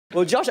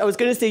Well, Josh, I was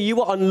going to say you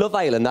were on Love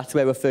Island. That's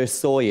where we first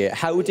saw you.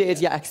 How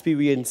did your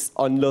experience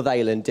on Love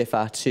Island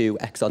differ to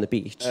X on the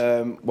Beach?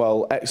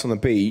 Well, X on the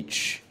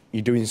Beach,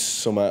 you're doing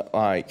something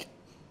like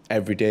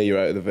every day you're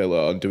out of the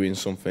villa or doing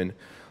something.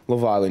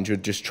 Love Island, you're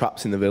just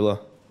trapped in the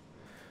villa.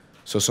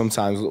 So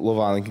sometimes Love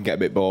Island can get a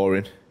bit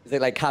boring. Is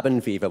it like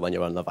cabin fever when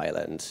you're on Love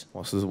Island?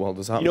 What does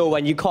that mean? You know,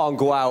 when you can't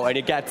go out and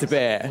it gets a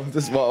bit...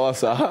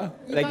 What's that?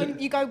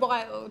 You go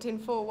wild in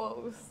 4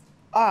 walls.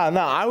 No,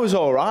 I was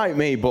all right,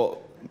 me, but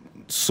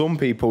some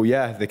people,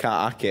 yeah, they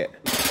can't hack it.